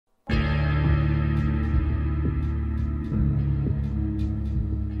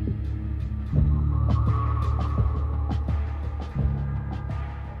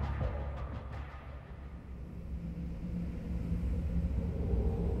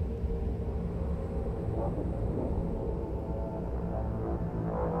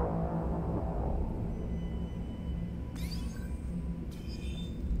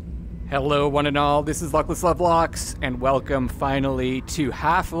Hello, one and all. This is Luckless LoveLinks, and welcome finally to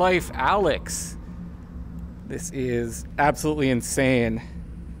Half-Life Alyx. This is absolutely insane.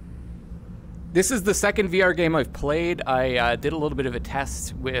 This is the second VR game I've played. I did a little bit of a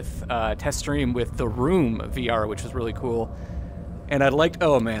test stream with the Room VR, which was really cool. And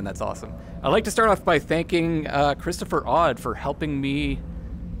oh man, that's awesome. I'd like to start off by thanking Christopher Odd for helping me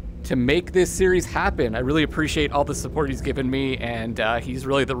to make this series happen. I really appreciate all the support he's given me, and he's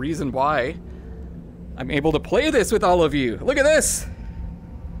really the reason why I'm able to play this with all of you. Look at this!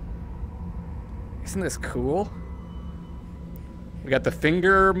 Isn't this cool? We got the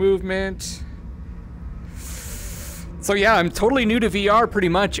finger movement. So yeah, I'm totally new to VR pretty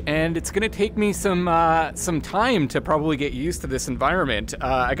much, and it's gonna take me some time to probably get used to this environment.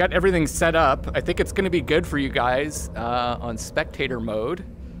 I got everything set up. I think it's gonna be good for you guys on spectator mode.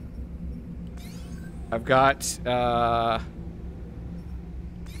 I've got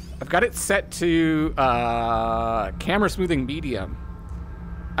it set to camera smoothing medium.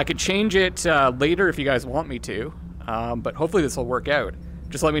 I could change it later if you guys want me to, but hopefully this will work out.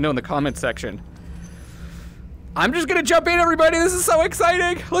 Just let me know in the comments section. I'm just gonna jump in, everybody. This is so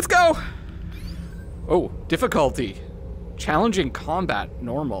exciting. Let's go. Oh, difficulty. Challenging combat,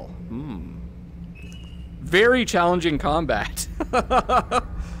 normal. Very challenging combat.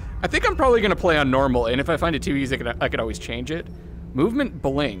 I think I'm probably gonna play on normal, and if I find it too easy, I could always change it. Movement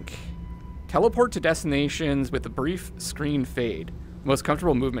blink. Teleport to destinations with a brief screen fade. Most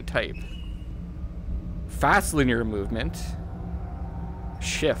comfortable movement type. Fast linear movement.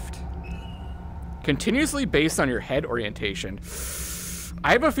 Shift. Continuously based on your head orientation.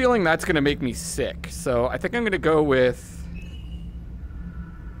 I have a feeling that's gonna make me sick, so I think I'm gonna go with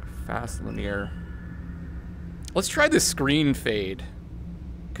fast linear. Let's try the screen fade,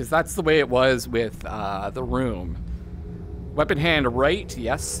 because that's the way it was with the Room. Weapon hand right,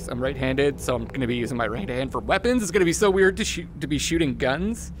 yes, I'm right-handed, so I'm gonna be using my right hand for weapons. It's gonna be so weird to be shooting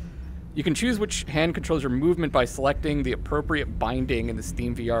guns. You can choose which hand controls your movement by selecting the appropriate binding in the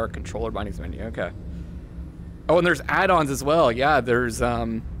Steam VR controller bindings menu. Okay. Oh, and there's add-ons as well. Yeah, there's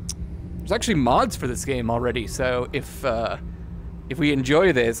actually mods for this game already. So if we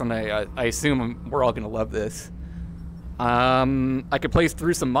enjoy this, and I assume we're all gonna love this, I could play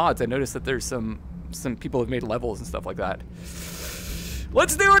through some mods. I noticed that there's some people have made levels and stuff like that.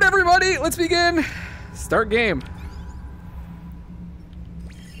 Let's do it, everybody. Let's begin. Start game.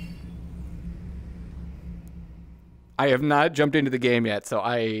 I have not jumped into the game yet, so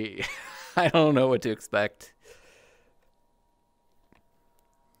I don't know what to expect.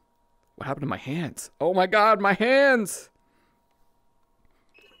 What happened to my hands? Oh my god, my hands!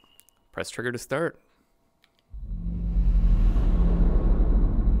 Press trigger to start.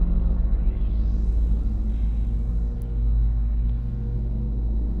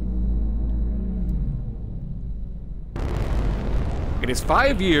 It is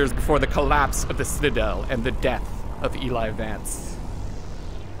 5 years before the collapse of the Citadel and the death of Alyx Vance.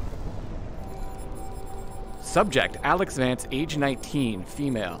 Subject, Alyx Vance, age 19,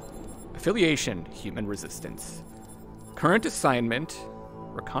 female. Affiliation, human resistance. Current assignment,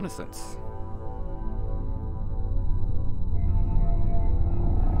 reconnaissance.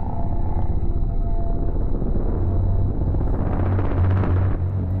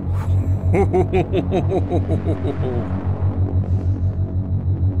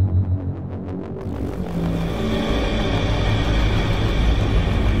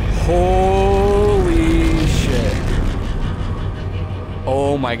 Holy shit.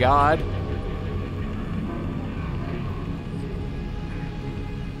 Oh my god.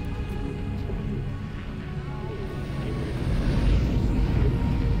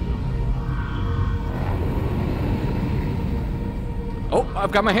 Oh,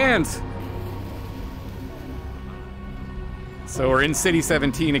 I've got my hands. So we're in City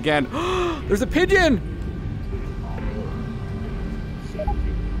 17 again. There's a pigeon!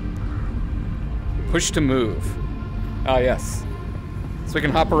 Push to move. Ah, yes. So we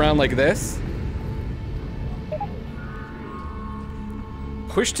can hop around like this.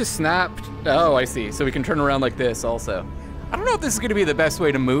 Push to snap. Oh, I see. So we can turn around like this also. I don't know if this is going to be the best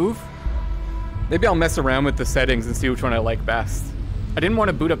way to move. Maybe I'll mess around with the settings and see which one I like best. I didn't want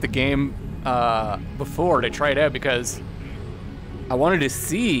to boot up the game before to try it out because I wanted to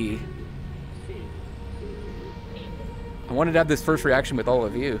see. I wanted to have this first reaction with all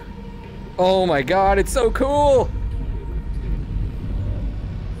of you. Oh my god, it's so cool!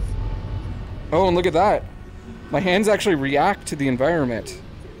 Oh, and look at that. My hands actually react to the environment.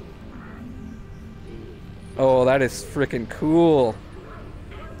 Oh, that is freaking cool.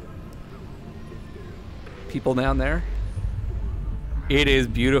 People down there. It is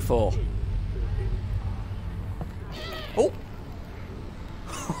beautiful. Oh.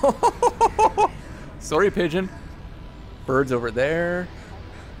 Sorry, pigeon. Birds over there.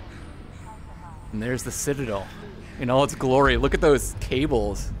 And there's the Citadel in all its glory. Look at those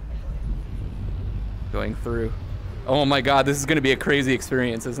cables going through. Oh my god, this is going to be a crazy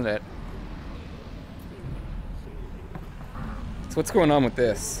experience, isn't it? So what's going on with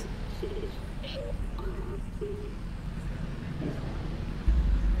this?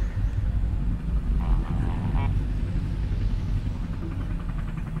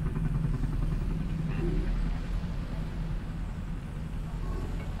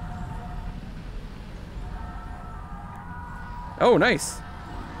 Oh, nice.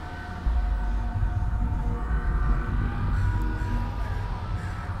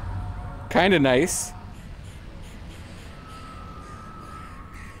 Kind of nice.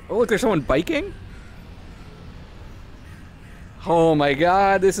 Oh, look, there's someone biking? Oh my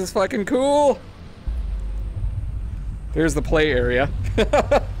god, this is fucking cool. There's the play area.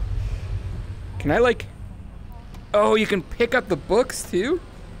 Can I, like... Oh, you can pick up the books, too?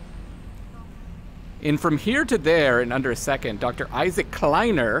 In From Here to There in under a second, Dr. Isaac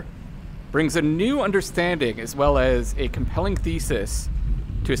Kleiner brings a new understanding as well as a compelling thesis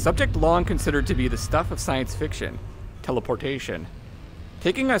to a subject long considered to be the stuff of science fiction, teleportation.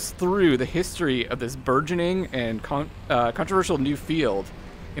 Taking us through the history of this burgeoning and controversial new field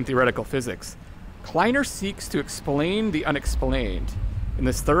in theoretical physics, Kleiner seeks to explain the unexplained in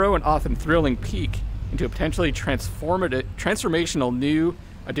this thorough and often thrilling peek into a potentially transformational new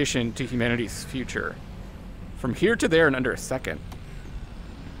addition to humanity's future. From Here to There in under a second.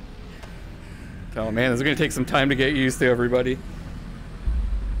 Oh man, this is going to take some time to get used to, everybody.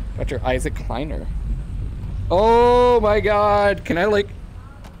 Dr. Isaac Kleiner. Oh my god, can I like...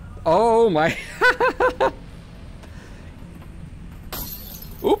 Oh my...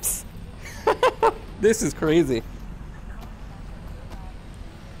 Oops. This is crazy.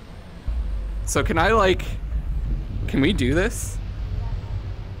 So can I like... Can we do this?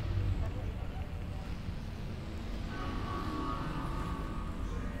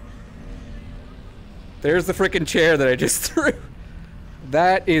 There's the frickin' chair that I just threw.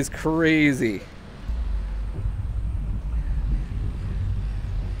 That is crazy.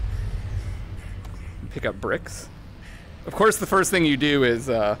 Pick up bricks. Of course, the first thing you do is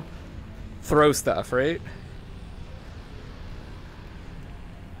throw stuff, right?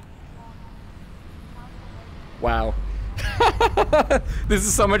 Wow. This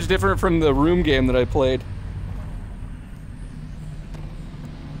is so much different from the room game that I played.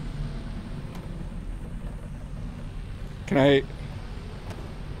 Can I...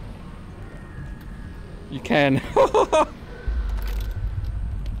 You can.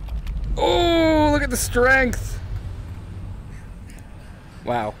 Oh, look at the strength.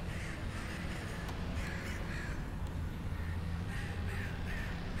 Wow.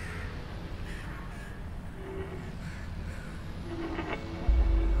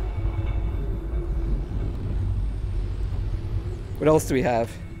 What else do we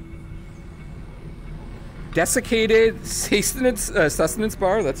have? Desiccated sustenance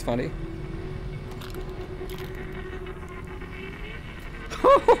bar? That's funny.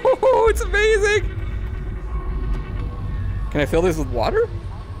 Oh, it's amazing! Can I fill this with water?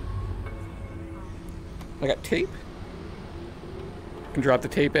 I got tape. I can drop the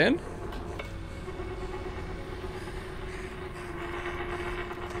tape in.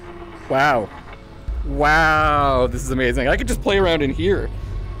 Wow. Wow, this is amazing. I could just play around in here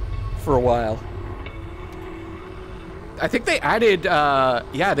for a while. I think they added,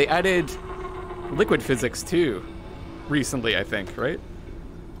 yeah, they added liquid physics too recently, I think, right?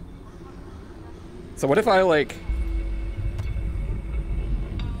 So what if I, like...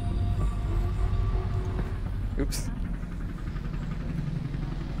 Oops.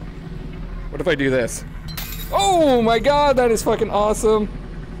 What if I do this? Oh my god, that is fucking awesome!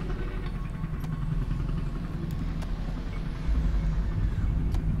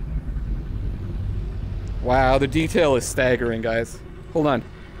 Wow, the detail is staggering, guys. Hold on.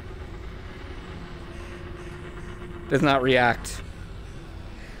 Does not react.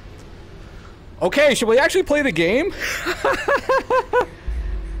 Okay, should we actually play the game? I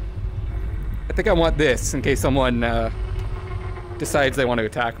think I want this in case someone decides they want to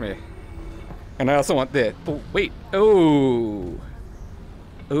attack me. And I also want this. Oh, wait. Oh.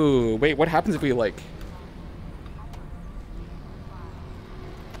 Oh, wait, what happens if we, like...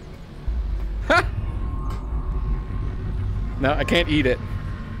 Ha! No, I can't eat it.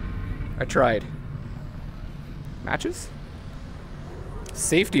 I tried. Matches?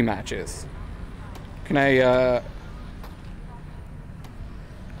 Safety matches. Can I,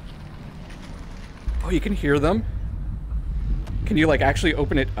 Oh, you can hear them? Can you, like, actually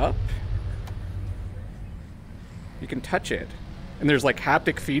open it up? You can touch it. And there's, like,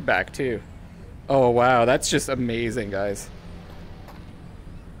 haptic feedback, too. Oh, wow. That's just amazing, guys.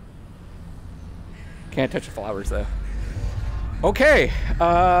 Can't touch the flowers, though. Okay.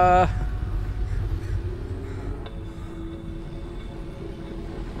 I'm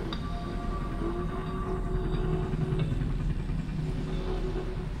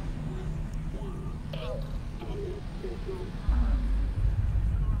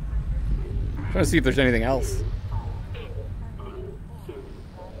trying to see if there's anything else.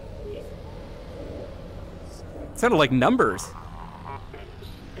 It sounded like numbers.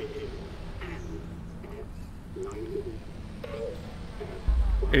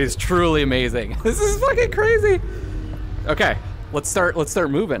 It is truly amazing. This is fucking crazy. Okay, let's start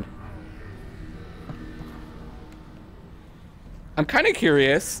moving. I'm kind of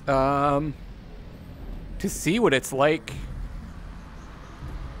curious to see what it's like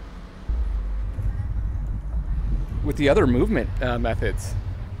with the other movement methods.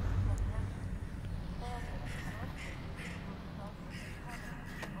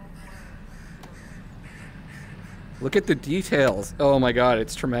 Look at the details. Oh my god,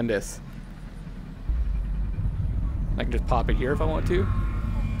 it's tremendous. I can just pop it here if I want to.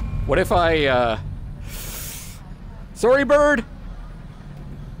 What if I, Sorry, bird!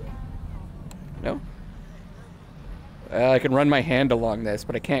 No? I can run my hand along this,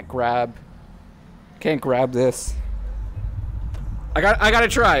 but I can't grab this. I gotta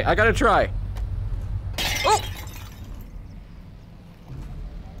try. Oh!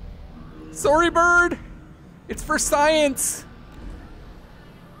 Sorry, bird! It's for science!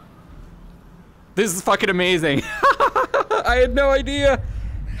 This is fucking amazing. I had no idea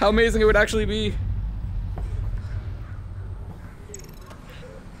how amazing it would actually be.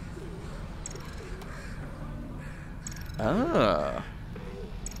 Ah.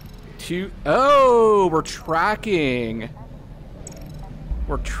 Oh, we're tracking.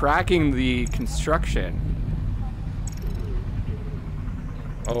 We're tracking the construction.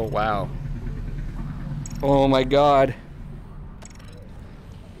 Oh, wow. Oh my god.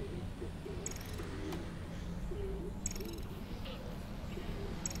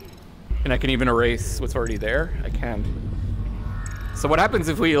 And I can even erase what's already there? I can. So what happens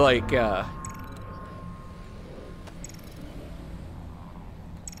if we, like, I'm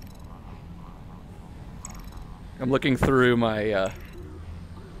looking through my,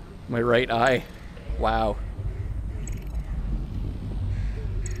 my right eye. Wow.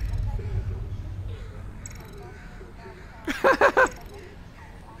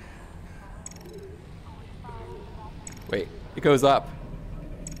 Wait, it goes up.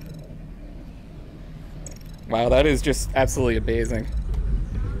 Wow, that is just absolutely amazing.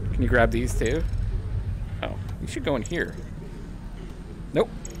 Can you grab these too? Oh, you should go in here. Nope.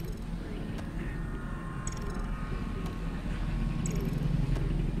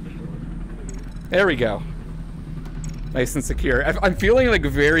 There we go. Nice and secure. I'm feeling like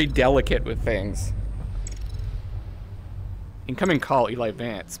very delicate with things. Incoming call, Alyx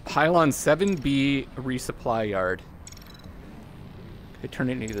Vance. Pylon 7B resupply yard. Can I turn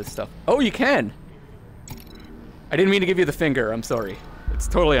any of this stuff? Oh, you can! I didn't mean to give you the finger, I'm sorry. It's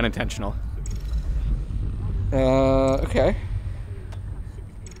totally unintentional. Okay.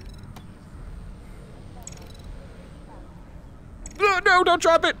 No, don't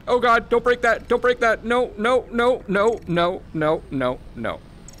drop it! Oh god, don't break that, don't break that. No, no, no, no, no, no, no, no.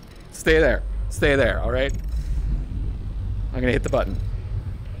 Stay there, alright? I'm gonna hit the button.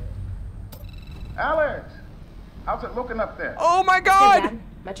 Alyx, how's it looking up there? Oh my god! Hey, Dad.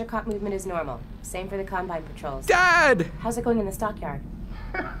 Metrocop movement is normal. Same for the Combine patrols. Dad! How's it going in the stockyard?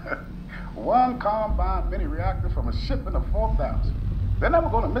 One Combine mini reactor from a shipment of 4,000. They're never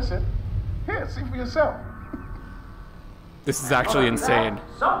gonna miss it. Here, see for yourself. This is actually insane.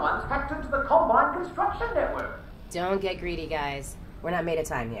 Someone's hacked into the Combine construction network. Don't get greedy, guys. We're not made of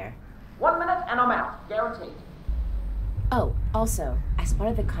time here. 1 minute and I'm out. Guaranteed. Oh, also, I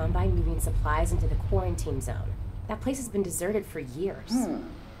spotted the Combine moving supplies into the quarantine zone. That place has been deserted for years.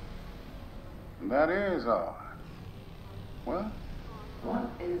 That is odd. Well, What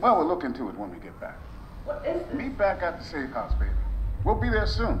is... well, we'll look into it when we get back. What is this? Meet back at the safe house, baby. We'll be there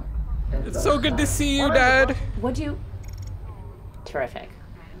soon. It's so good to see you, Dad. What'd you... Terrific.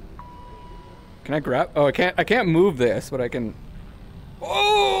 Can I grab? Oh, I can't move this, but I can.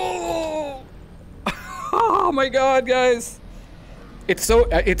 Oh! Oh my god, guys! It's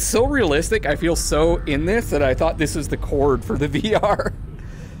so realistic. I feel so in this that I thought this was the cord for the VR.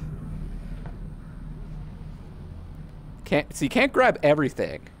 So you can't grab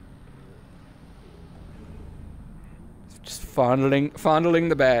everything. Just fondling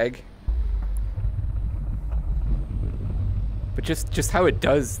the bag. But just how it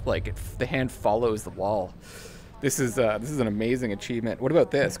does, like, the hand follows the wall. This is an amazing achievement. What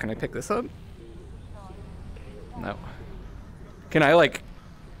about this? Can I pick this up? No. Can I, like...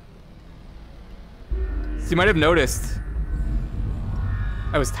 So you might have noticed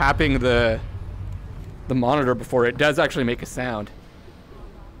I was tapping the monitor before. It does actually make a sound.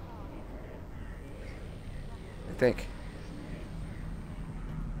 I think.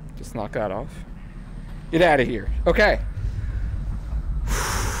 Just knock that off. Get out of here. Okay.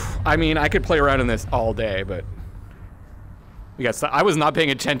 I mean, I could play around in this all day, but I was not paying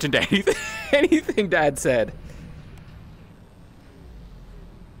attention to anything Dad said.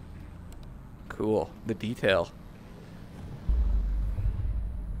 Cool. The detail.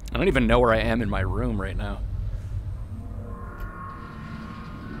 I don't even know where I am in my room right now.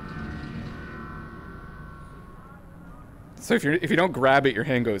 So if you don't grab it, your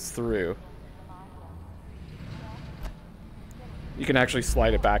hand goes through. You can actually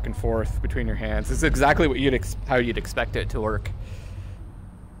slide it back and forth between your hands. This is exactly what how you'd expect it to work.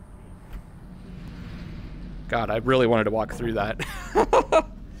 God, I really wanted to walk through that.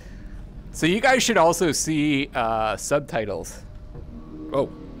 So you guys should also see subtitles.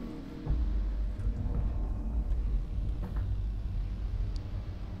 Oh.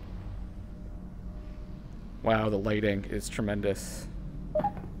 Wow, the lighting is tremendous.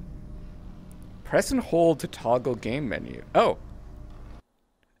 Press and hold to toggle game menu. Oh.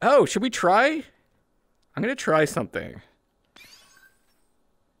 Oh, should we try? I'm gonna try something.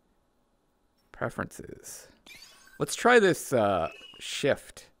 Preferences. Let's try this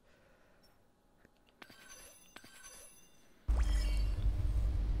shift.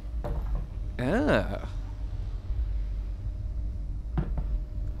 Ah.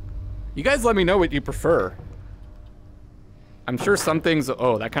 You guys let me know what you prefer. I'm sure some things...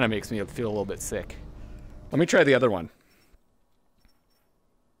 Oh, that kind of makes me feel a little bit sick. Let me try the other one.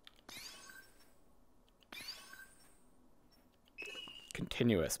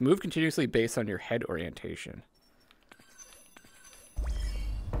 Continuous. Move continuously based on your head orientation.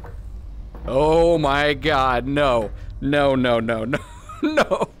 Oh my god, no. No, no, no, no,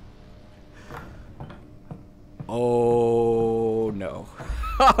 no. Oh, no.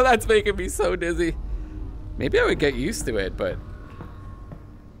 Oh, that's making me so dizzy. Maybe I would get used to it, but...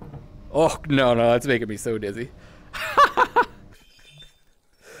 Oh, no, no, that's making me so dizzy.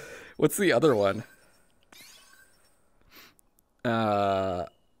 What's the other one?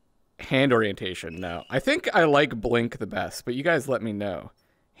 Hand orientation, no. I think I like blink the best, but you guys let me know.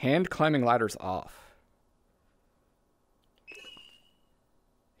 Hand climbing ladders off.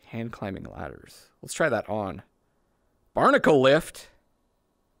 Hand climbing ladders. Let's try that on. Barnacle lift.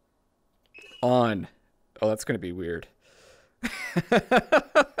 On. Oh, that's going to be weird.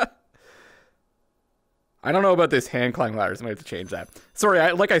 I don't know about this hand climbing ladders. I'm going to have to change that.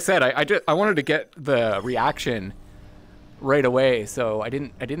 Sorry, like I said, I wanted to get the reaction right away, so I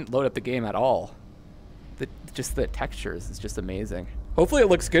didn't load up the game at all. Just the textures is just amazing. Hopefully it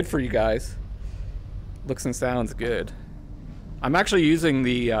looks good for you guys. Looks and sounds good. I'm actually using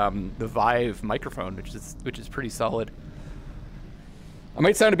the Vive microphone, which is pretty solid. I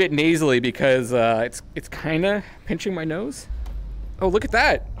might sound a bit nasally because it's kind of pinching my nose. Oh, look at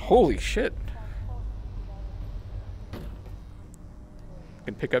that! Holy shit! I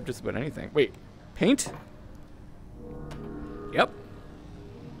can pick up just about anything. Wait, paint? Yep.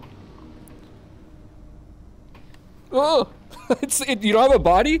 Oh, you don't have a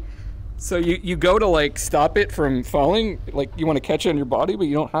body, so you go to like stop it from falling. Like you want to catch it on your body, but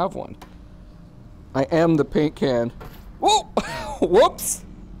you don't have one. I am the paint can. Whoa! Whoops!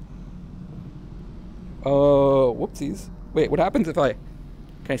 Oh, whoopsies. Wait, what happens if can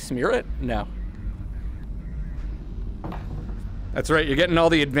I smear it? No. That's right, you're getting all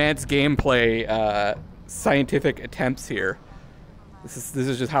the advanced gameplay, scientific attempts here. This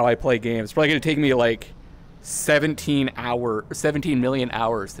is just how I play games. It's probably gonna take me like 17 million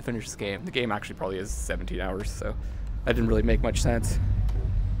hours to finish this game. The game actually probably is 17 hours, so that didn't really make much sense.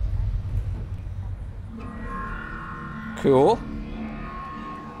 Cool.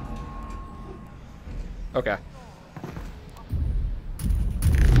 Okay.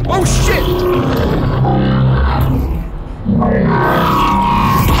 Oh shit!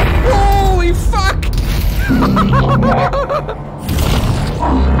 Holy fuck!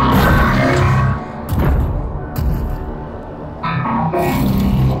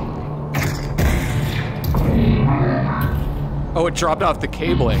 Oh, it dropped off the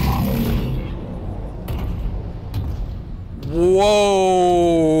cabling. Whoa!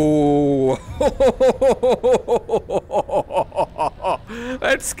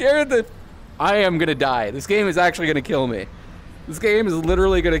 That scared the... I am gonna die. This game is actually gonna kill me. This game is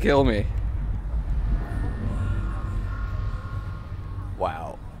literally gonna kill me.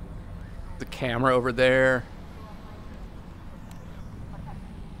 Wow. The camera over there.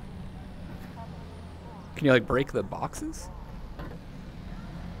 Can you like break the boxes?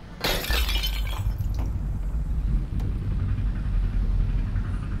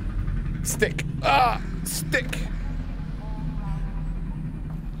 Stick. Ah, stick.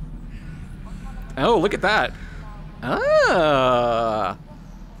 Oh, look at that. Ah.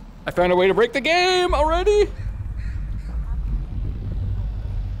 I found a way to break the game already.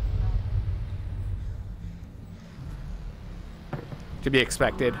 To be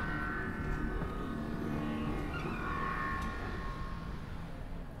expected.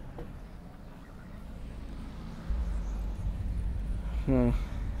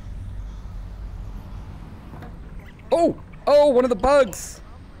 Oh, one of the bugs.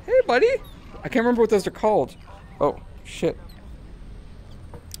 Hey, buddy. I can't remember what those are called. Oh, shit.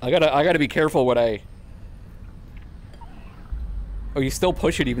 I gotta be careful what I... Oh, you still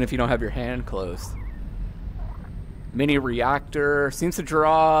push it even if you don't have your hand closed. Mini reactor. Seems to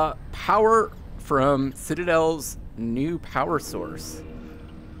draw power from Citadel's new power source.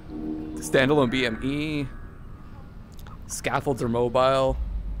 Standalone BME. Scaffolds are mobile.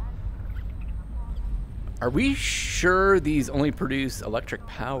 Are we sure these only produce electric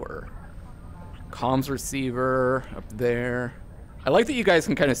power? Comms receiver up there. I like that you guys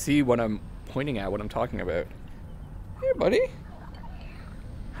can kind of see what I'm pointing at, what I'm talking about. Hey, buddy.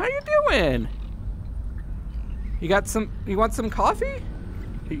 How you doing? You got some, you want some coffee?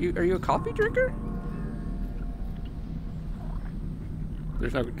 Are you a coffee drinker?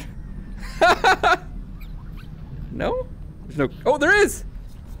 There's no... No? There's no... Oh, there is!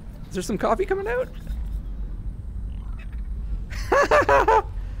 Is there some coffee coming out?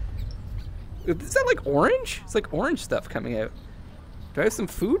 Is that like orange? It's like orange stuff coming out. Do I have some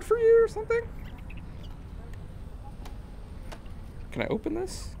food for you or something? Can I open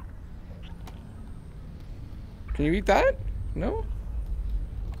this? Can you eat that? No?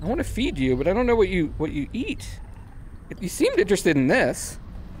 I want to feed you, but I don't know what you eat. You seemed interested in this.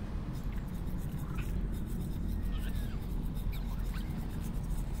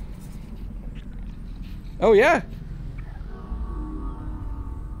 Oh yeah.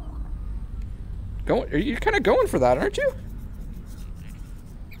 Are you kind of going for that, aren't you?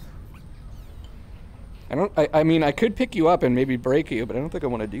 I mean, I could pick you up and maybe break you, but I don't think I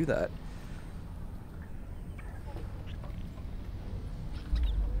want to do that.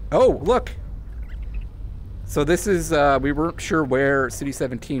 Oh, look. So this is, we weren't sure where City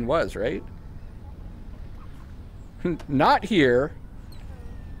 17 was, right? Not here.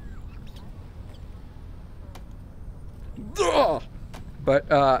 Ugh! But,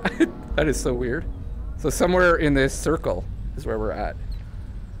 that is so weird. So somewhere in this circle is where we're at.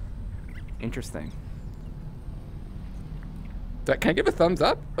 Interesting. Can I give a thumbs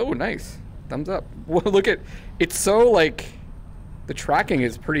up? Oh, nice. Thumbs up. Well, look at, it's so like, the tracking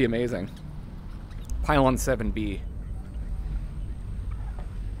is pretty amazing. Pylon 7B.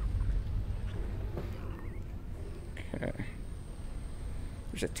 Okay.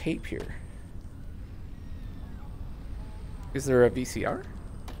 There's a tape here. Is there a VCR?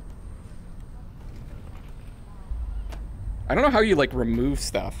 I don't know how you like remove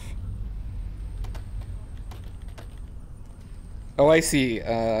stuff. Oh, I see.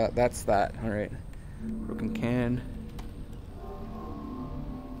 That's that. All right. Broken can.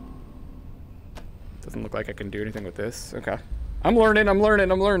 Doesn't look like I can do anything with this. Okay. I'm learning.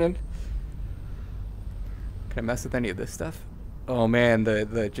 Can I mess with any of this stuff? Oh man,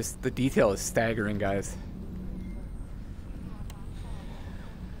 just the detail is staggering, guys.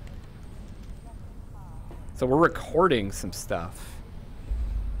 So we're recording some stuff.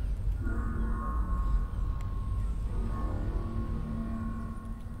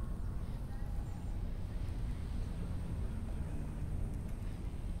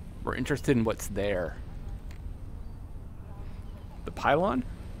 We're interested in what's there. The pylon?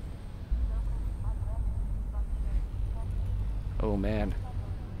 Oh man.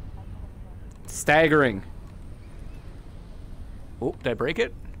 Staggering. Oh, did I break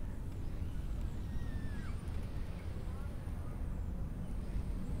it?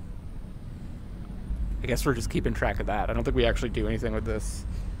 I guess we're just keeping track of that. I don't think we actually do anything with this.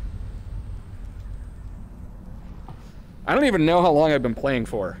 I don't even know how long I've been playing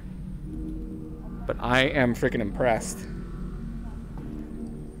for. But I am freaking impressed.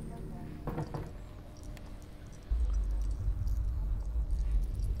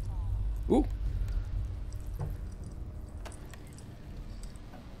 Ooh.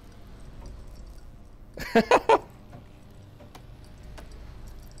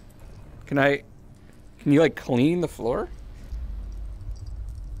 Can you like clean the floor?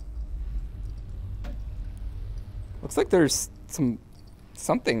 Looks like there's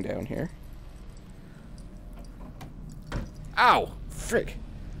something down here. Ow! Frick.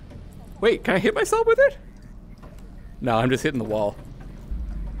 Wait, can I hit myself with it? No, I'm just hitting the wall.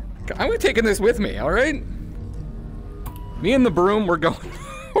 I'm taking this with me, alright? Me and the broom, we're going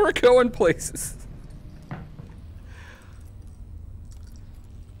we're going places.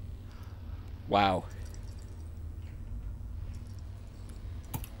 Wow.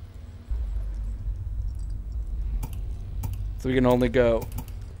 So we can only go.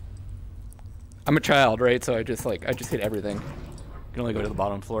 I'm a child, right? So I just hit everything. You can only go to the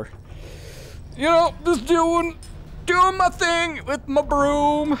bottom floor. You know, just doing my thing with my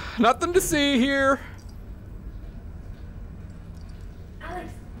broom. Nothing to see here. Alyx.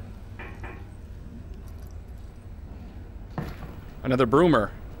 Another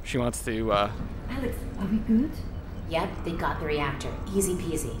broomer. She wants to, Alyx, Are we good? Yep, they got the reactor. Easy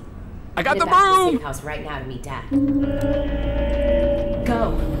peasy. I got the Headed back to the broom! safe house right now to meet Dad.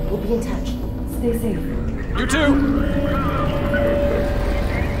 Go. We'll be in touch. Stay safe. You too!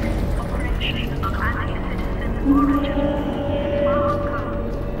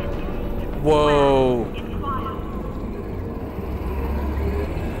 Whoa.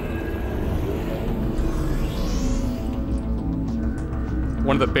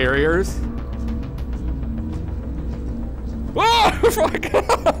 One of the barriers. Oh,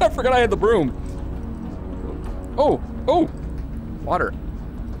 I forgot I had the broom. Oh, water.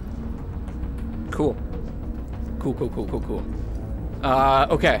 Cool. Cool.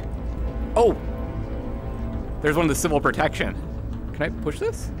 Okay. Oh, there's one of the civil protection. Can I push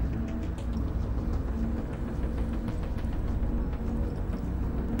this?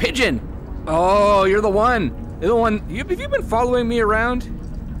 Pigeon. Oh, you're the one. You're the one. Have you been following me around?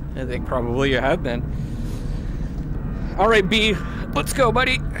 I think probably you have been. All right, B, let's go,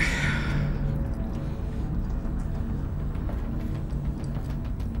 buddy.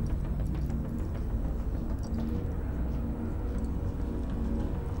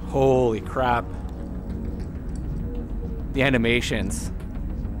 Holy crap. The animations.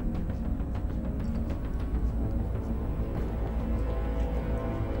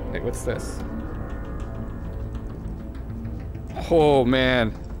 Wait, what's this? Oh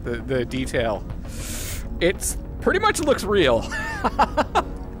man, the detail. It's pretty much looks real.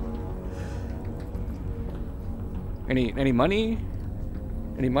 Any money?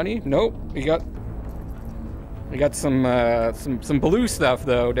 Any money? Nope. We got some blue stuff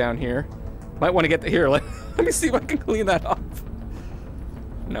though down here. Might want to get here. Let me see if I can clean that off.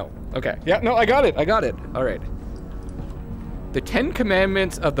 No. Okay. Yeah. No. I got it. All right. The 10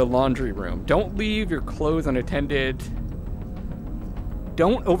 Commandments of the laundry room. Don't leave your clothes unattended.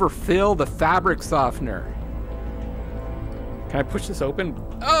 Don't overfill the fabric softener. Can I push this open?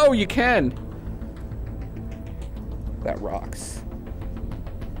 Oh, you can. That rocks.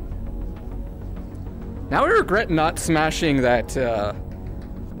 Now I regret not smashing that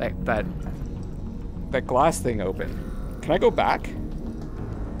that glass thing open. Can I go back?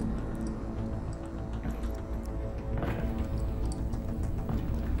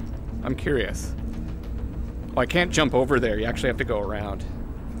 I'm curious. Oh, I can't jump over there. You actually have to go around.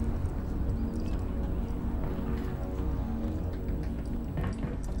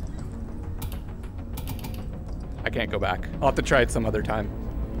 I can't go back. I'll have to try it some other time.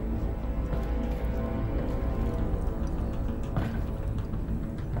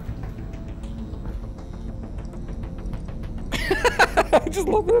 I just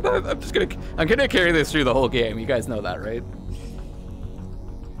love it. I'm gonna carry this through the whole game. You guys know that, right?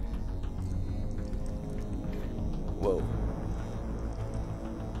 Whoa.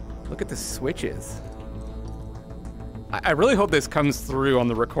 Look at the switches. I really hope this comes through on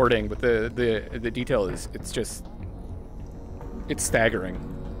the recording, but the detail is, it's staggering.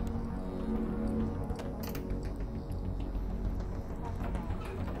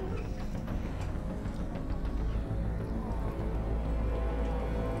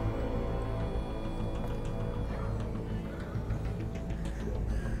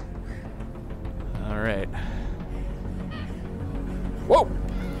 All right. Whoa!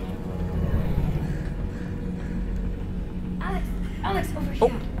 Alyx, over Oh,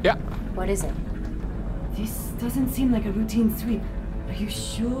 here. yeah. What is it? This doesn't seem like a routine sweep. Are you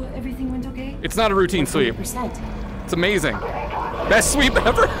sure everything went okay? It's not a routine sweep. 100%. It's amazing. Best sweep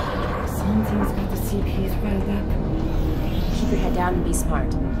ever. Something's got the CPs riled up. Keep your head down and be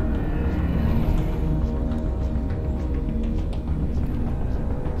smart.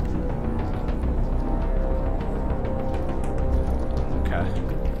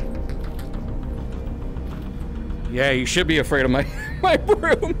 Yeah, you should be afraid of my my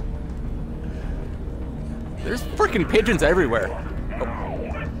broom. There's freaking pigeons everywhere. Oh.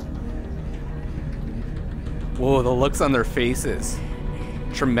 Whoa, the looks on their faces.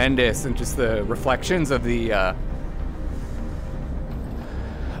 Tremendous, and just the reflections of the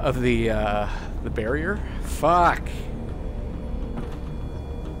barrier. Fuck.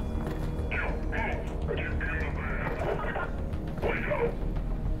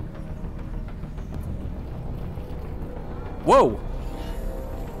 Whoa!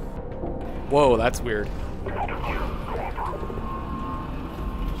 Whoa, that's weird.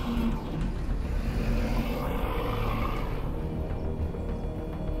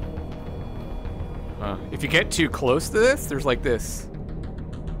 If you get too close to this, there's like this.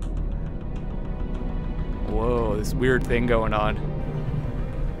 Whoa, this weird thing going on.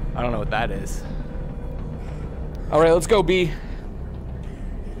 I don't know what that is. Alright, let's go, B.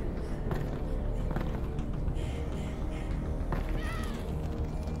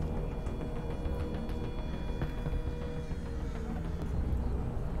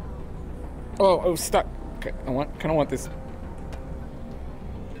 Oh, stuck. Okay, I kind of want this.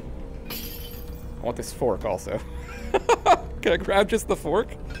 I want this fork also. Can I grab just the fork?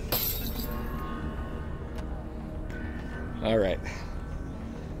 All right.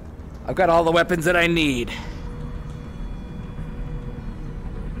 I've got all the weapons that I need.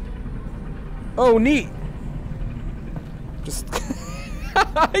 Oh, neat. Just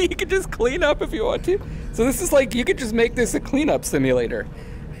you can just clean up if you want to. So this is like, you could just make this a cleanup simulator.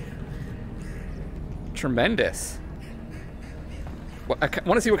 Tremendous. Well, I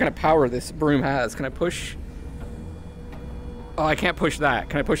want to see what kind of power this broom has. Can I push? Oh, I can't push that.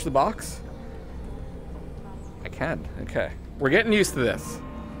 Can I push the box? I can. Okay. We're getting used to this.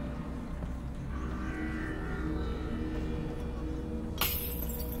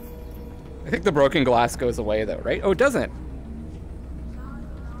 I think the broken glass goes away though, right? Oh, it doesn't.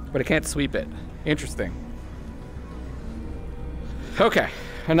 But I can't sweep it. Interesting. Okay.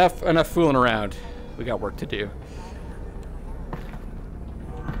 Enough fooling around. We got work to do.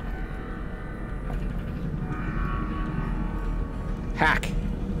 Hack.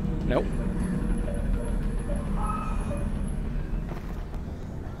 Nope.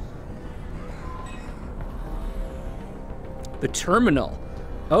 The terminal.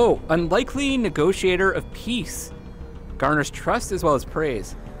 Oh, unlikely negotiator of peace. Garners trust as well as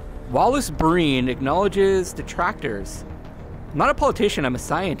praise. Wallace Breen acknowledges detractors. I'm not a politician, I'm a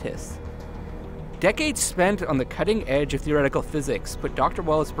scientist. Decades spent on the cutting edge of theoretical physics put Dr.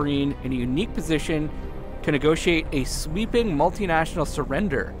 Wallace Breen in a unique position to negotiate a sweeping multinational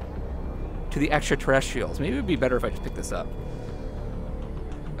surrender to the extraterrestrials. Maybe it would be better if I just pick this up.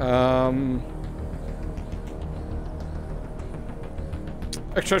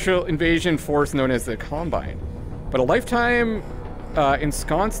 Extraterrestrial invasion force known as the Combine. But a lifetime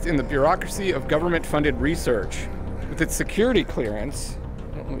ensconced in the bureaucracy of government-funded research with its security clearance.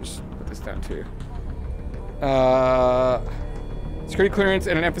 Let me just put this down too. Security clearance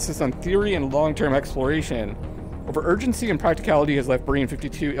and an emphasis on theory and long-term exploration over urgency and practicality has left Breen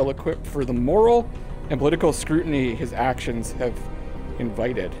 52 ill-equipped for the moral and political scrutiny his actions have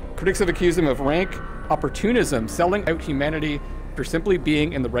invited. Critics have accused him of rank opportunism, selling out humanity for simply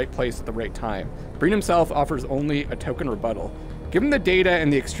being in the right place at the right time. Breen himself offers only a token rebuttal. Given the data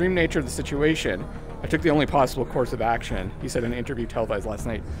and the extreme nature of the situation, I took the only possible course of action, he said in an interview televised last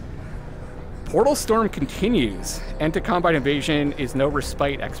night. Portal storm continues. End to Combine invasion is no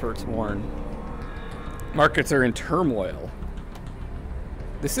respite, experts warn. Markets are in turmoil.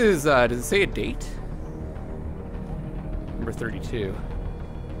 This is, does it say a date? Number 32.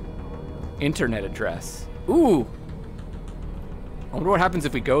 Internet address. Ooh! I wonder what happens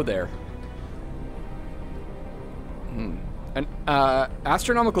if we go there. An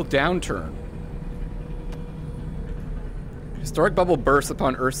astronomical downturn. Historic bubble bursts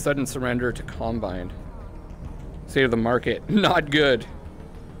upon Earth's sudden surrender to Combine. State of the market, not good.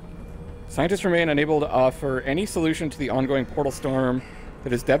 Scientists remain unable to offer any solution to the ongoing portal storm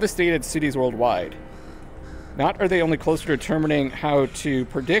that has devastated cities worldwide. Not are they only closer to determining how to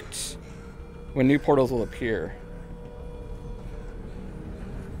predict when new portals will appear.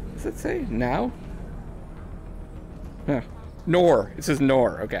 Does it say now? Huh. Nor. It says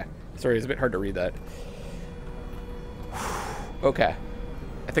nor. Okay. Sorry, it's a bit hard to read that. Okay.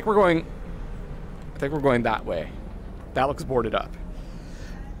 I think we're going that way. That looks boarded up.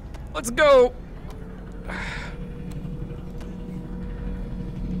 Let's go.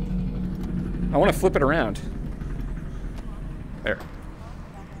 I want to flip it around. There.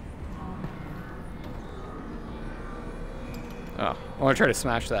 Oh, I want to try to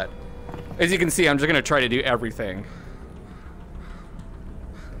smash that. As you can see, I'm just going to try to do everything.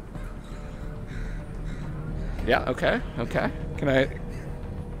 Yeah, okay, okay. Can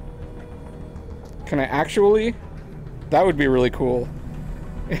I actually? That would be really cool.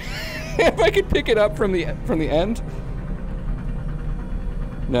 If I could pick it up from the end.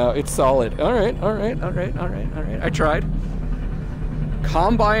 No, it's solid. All right. I tried.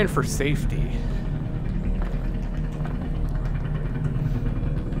 Combine for safety.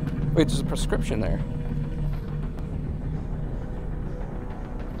 Wait, there's a prescription there.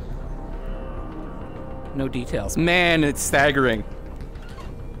 No details. Man, it's staggering.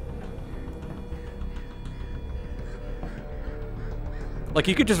 Like,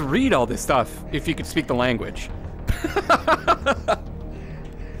 you could just read all this stuff if you could speak the language.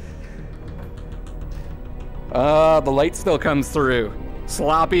 The light still comes through.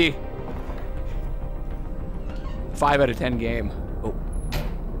 Sloppy. 5 out of 10 game. Oh.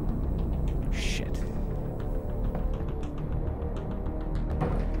 Shit.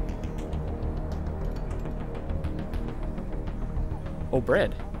 Oh,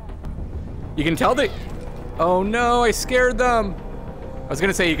 bread. You can tell they... Oh no, I scared them. I was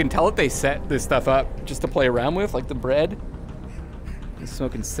gonna say, you can tell that they set this stuff up just to play around with, like the bread. He's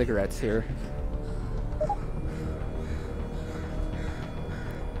smoking cigarettes here.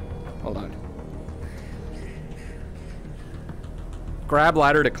 Hold on. Grab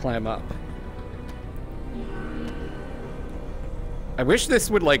ladder to climb up. I wish this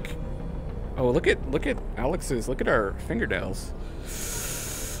would like... Oh, look at Alyx's, look at our fingernails.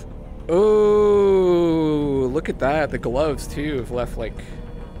 Oh, look at that. The gloves too have left like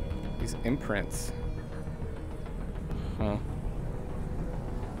these imprints. Huh.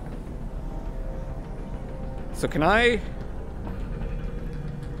 So can I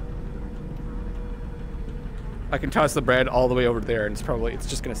can toss the bread all the way over there and it's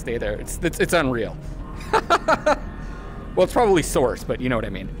just gonna stay there. It's unreal. Well, it's probably source, but you know what I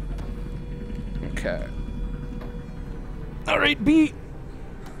mean. Okay. All right, B.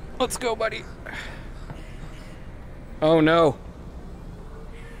 Let's go, buddy. Oh no.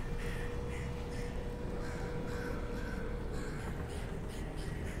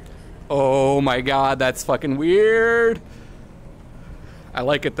 Oh my god, that's fucking weird. I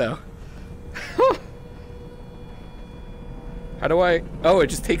like it though. How do I... Oh, it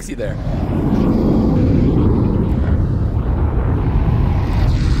just takes you there.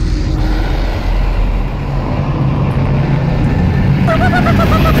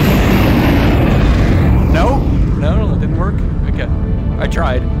 No, it didn't work. Okay, I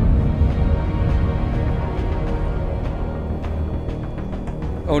tried.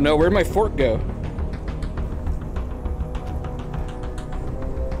 Oh no, where'd my fork go?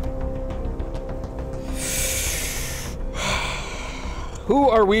 Who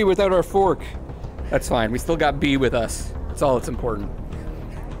are we without our fork? That's fine, we still got B with us. That's all that's important.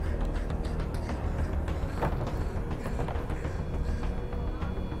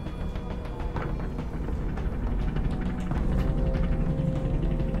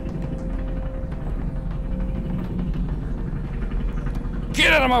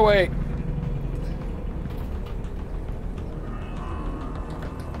 Get out of my way!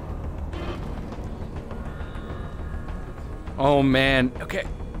 Oh man, okay.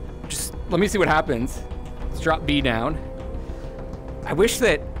 Just let me see what happens. Let's drop B down. I wish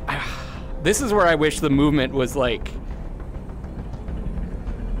that, this is where I wish the movement was like,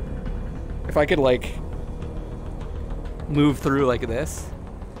 if I could like, move through like this.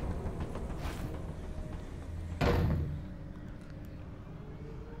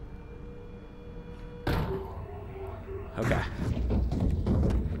 Okay.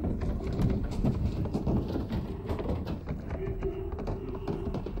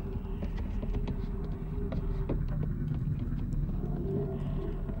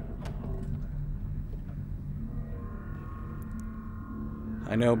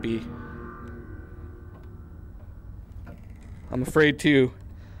 I know, B. I'm afraid too.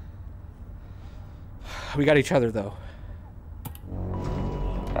 We got each other though.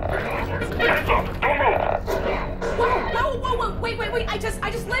 Whoa, wait, I just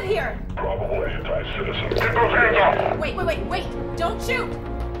live here. Probable anti-citizen. Get those hands up! Wait, don't shoot!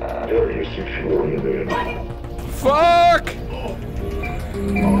 There you see fury in the... Fuck!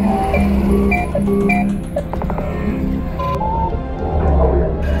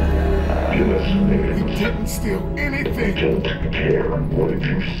 didn't steal anything. Don't care. What did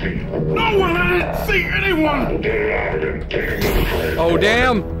you see? No one! I didn't see anyone! Get out and take the train. Oh,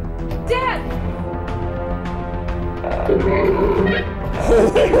 damn. Dad!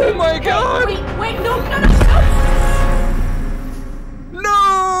 Oh my god! Wait, no!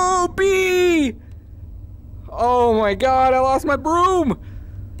 No, B! Oh my god, I lost my broom!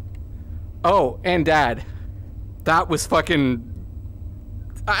 Oh, and Dad. That was fucking...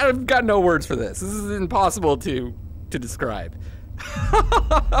 I've got no words for this. This is impossible to describe.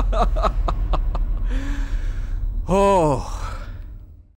 Oh...